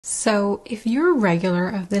So if you're a regular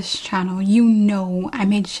of this channel, you know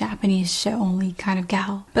I'm a Japanese gel only kind of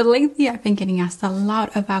gal. But lately I've been getting asked a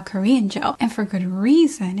lot about Korean gel, and for good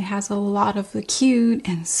reason. It has a lot of the cute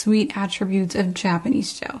and sweet attributes of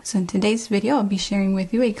Japanese gel. So in today's video, I'll be sharing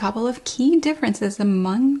with you a couple of key differences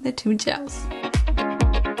among the two gels.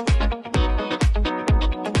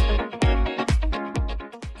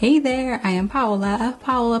 Hey there, I am Paola of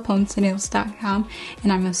PaolaPonceNails.com,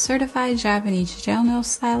 and I'm a certified Japanese gel nail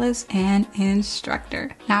stylist and instructor.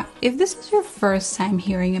 Now, if this is your first time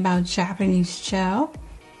hearing about Japanese gel,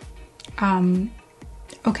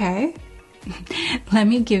 okay. Let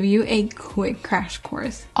me give you a quick crash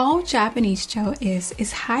course. All Japanese gel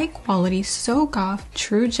is high quality soak-off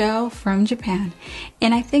true gel from Japan.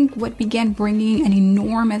 And I think what began bringing an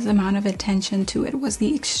enormous amount of attention to it was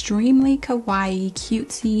the extremely kawaii,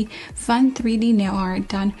 cutesy, fun 3D nail art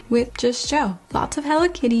done with just gel. Lots of Hello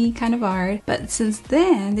Kitty kind of art, but since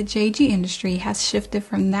then the JG industry has shifted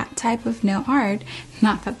from that type of nail art.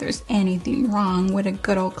 Not that there's anything wrong with a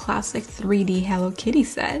good old classic 3D Hello Kitty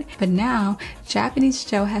set, but now Japanese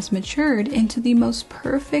gel has matured into the most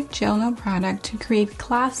perfect gel nail product to create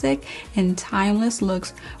classic and timeless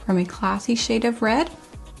looks, from a classy shade of red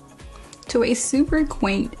to a super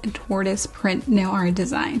quaint tortoise print nail art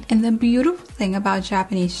design. And the beautiful thing about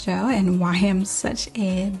Japanese gel, and why I'm such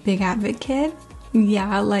a big advocate,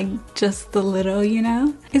 yeah, like just the little, you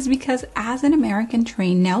know, is because as an American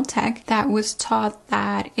trained nail tech that was taught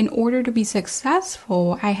that in order to be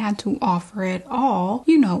successful, I had to offer it all,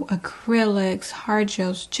 you know, acrylics, hard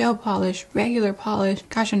gels, gel polish, regular polish.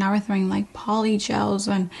 Gosh, and now we're throwing like poly gels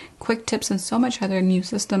and quick tips and so much other new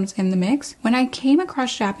systems in the mix. When I came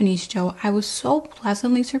across Japanese gel, I was so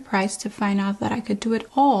pleasantly surprised to find out that I could do it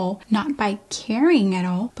all, not by carrying it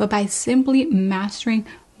all, but by simply mastering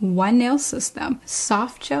one nail system,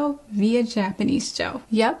 soft gel via Japanese gel.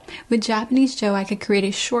 Yep, with Japanese gel, I could create a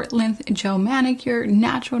short length gel manicure,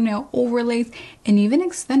 natural nail overlays, and even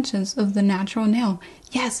extensions of the natural nail.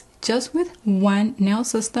 Yes, just with one nail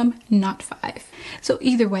system, not 5. So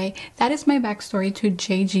either way, that is my backstory to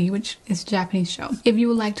JG, which is Japanese gel. If you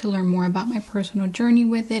would like to learn more about my personal journey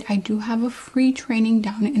with it, I do have a free training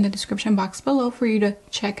down in the description box below for you to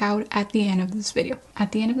check out at the end of this video.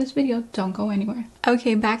 At the end of this video, don't go anywhere.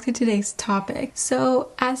 Okay, back to today's topic.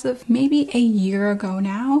 So as of maybe a year ago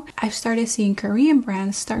now, I've started seeing Korean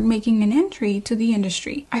brands start making an entry to the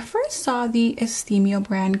industry. I first saw the Estimio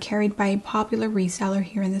brand carried by a popular reseller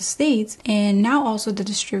here in the States, and now also the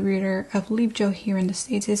distributor of Leaf Gel here in the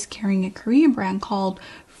States is carrying a Korean brand called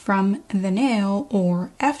From the Nail,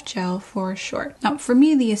 or F-Gel for short. Now for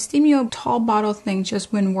me, the Estimio tall bottle thing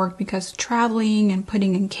just wouldn't work because traveling and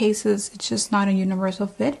putting in cases, it's just not a universal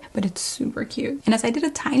fit, but it's super cute. And as I did a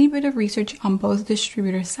tiny bit of research on both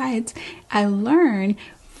distributor sites, I learned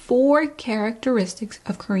 4 characteristics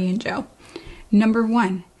of Korean gel. Number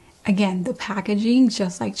 1, again, the packaging,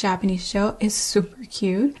 just like Japanese gel, is super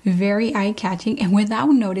cute, very eye-catching, and without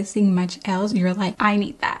noticing much else, you're like, I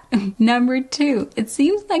need that. Number 2, it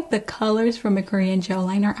seems like the colors from a Korean gel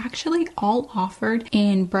line are actually all offered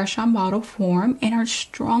in brush-on bottle form and are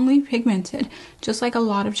strongly pigmented, just like a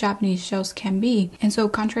lot of Japanese gels can be. And so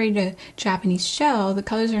contrary to Japanese gel, the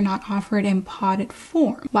colors are not offered in potted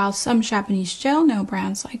form, while some Japanese gel nail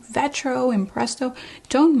brands like Vetro and Presto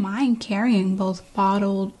don't mind carrying both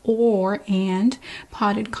bottled and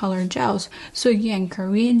potted color gels. So again,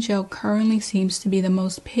 Korean gel currently seems to be the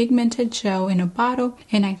most pigmented gel in a bottle,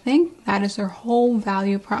 and I think that is their whole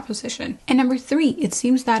value proposition. And number 3, it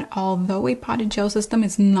seems that although a potted gel system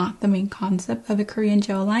is not the main concept of a Korean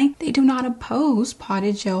gel line, they do not oppose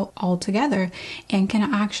potted gel altogether and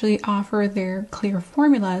can actually offer their clear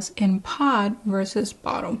formulas in pod versus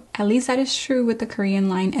bottle. At least that is true with the Korean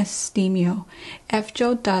line Estimio.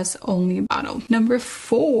 F-Gel does only bottle. Number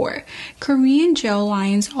 4, Korean gel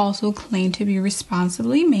lines also claim to be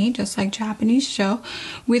responsibly made, just like Japanese gel,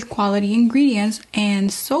 with quality ingredients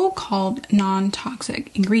and so-called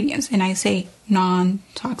non-toxic ingredients. And I say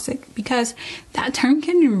non-toxic because that term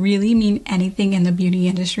can really mean anything in the beauty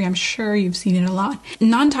industry. I'm sure you've seen it a lot.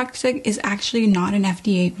 Non-toxic is actually not an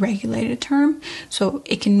FDA regulated term, so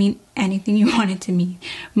it can mean anything you want it to mean.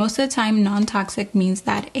 Most of the time, non-toxic means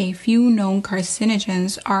that a few known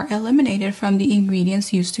carcinogens are eliminated from the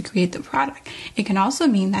ingredients used to create the product. It can also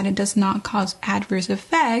mean that it does not cause adverse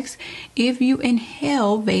effects if you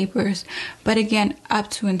inhale vapors, but again, up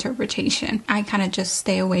to interpretation. I kind of just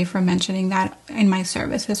stay away from mentioning that in my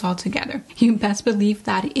services altogether. You best believe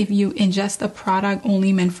that if you ingest a product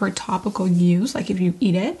only meant for topical use, like if you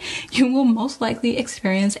eat it, you will most likely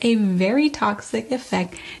experience a very toxic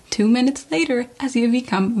effect 2 minutes later as you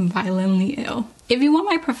become violently ill. If you want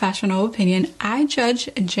my professional opinion, I judge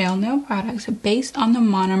gel nail products based on the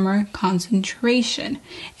monomer concentration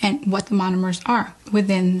and what the monomers are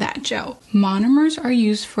within that gel. Monomers are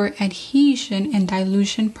used for adhesion and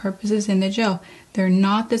dilution purposes in the gel. They're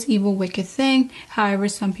not this evil, wicked thing. However,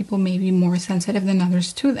 some people may be more sensitive than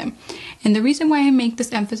others to them. And the reason why I make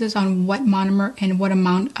this emphasis on what monomer and what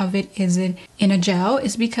amount of it is in a gel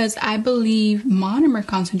is because I believe monomer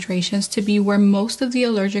concentrations to be where most of the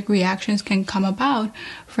allergic reactions can come about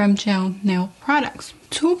from gel nail products.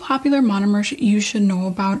 Two popular monomers you should know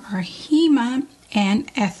about are HEMA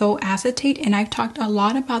and ethyl acetate, and I've talked a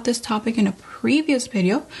lot about this topic in a previous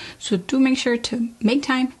video, so do make sure to make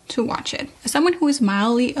time to watch it. As someone who is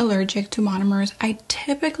mildly allergic to monomers, I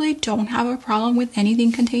typically don't have a problem with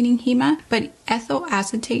anything containing HEMA, but ethyl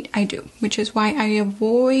acetate I do, which is why I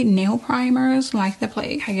avoid nail primers like the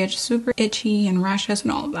plague. I get super itchy and rashes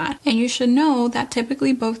and all of that. And you should know that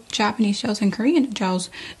typically both Japanese gels and Korean gels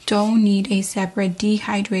don't need a separate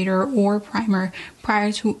dehydrator or primer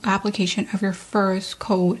prior to application of your first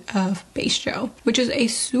coat of base gel, which is a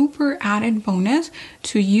super added bonus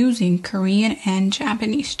to using Korean and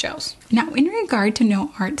Japanese gels. Now, in regard to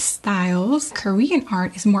nail art styles, Korean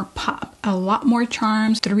art is more pop, a lot more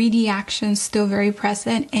charms, 3D action still very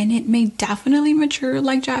present, and it may definitely mature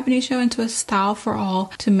like Japanese gel into a style for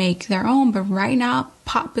all to make their own, but right now,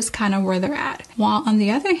 pop is kind of where they're at. While on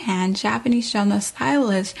the other hand, Japanese gel nail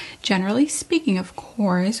stylists, generally speaking of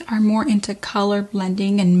course, are more into color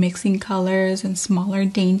blending and mixing colors and smaller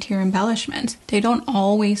daintier embellishments. They don't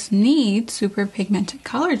always need super pigmented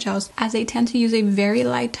color gels as they tend to use a very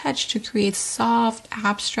light touch to create soft,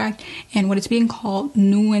 abstract, and what is being called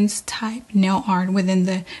nuance type nail art within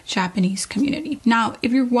the Japanese community. Now,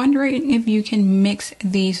 if you're wondering if you can mix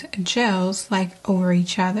these gels like over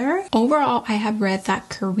each other, overall I have read that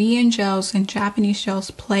Korean gels and Japanese gels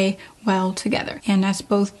play well together, and as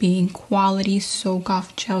both being quality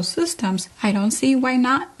soak-off gel systems, I don't see why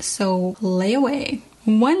not, so lay away.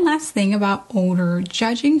 One last thing about odor.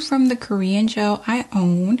 Judging from the Korean gel I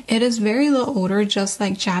own, it is very low odor just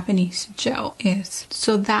like Japanese gel is.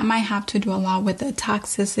 So that might have to do a lot with the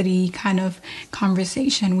toxicity kind of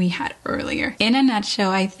conversation we had earlier. In a nutshell,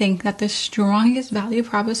 I think that the strongest value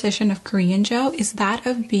proposition of Korean gel is that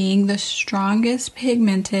of being the strongest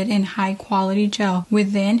pigmented and high quality gel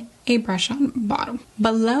within a brush-on bottle.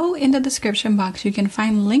 Below in the description box, you can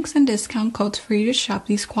find links and discount codes for you to shop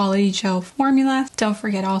these quality gel formulas. Don't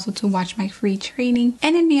forget also to watch my free training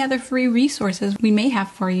and any other free resources we may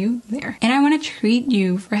have for you there. And I want to treat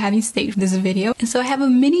you for having stayed for this video. And so I have a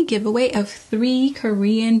mini giveaway of 3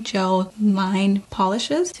 Korean gel line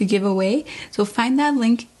polishes to give away. So find that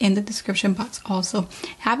link in the description box also.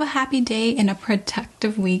 Have a happy day and a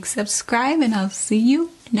productive week. Subscribe and I'll see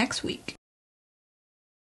you next week.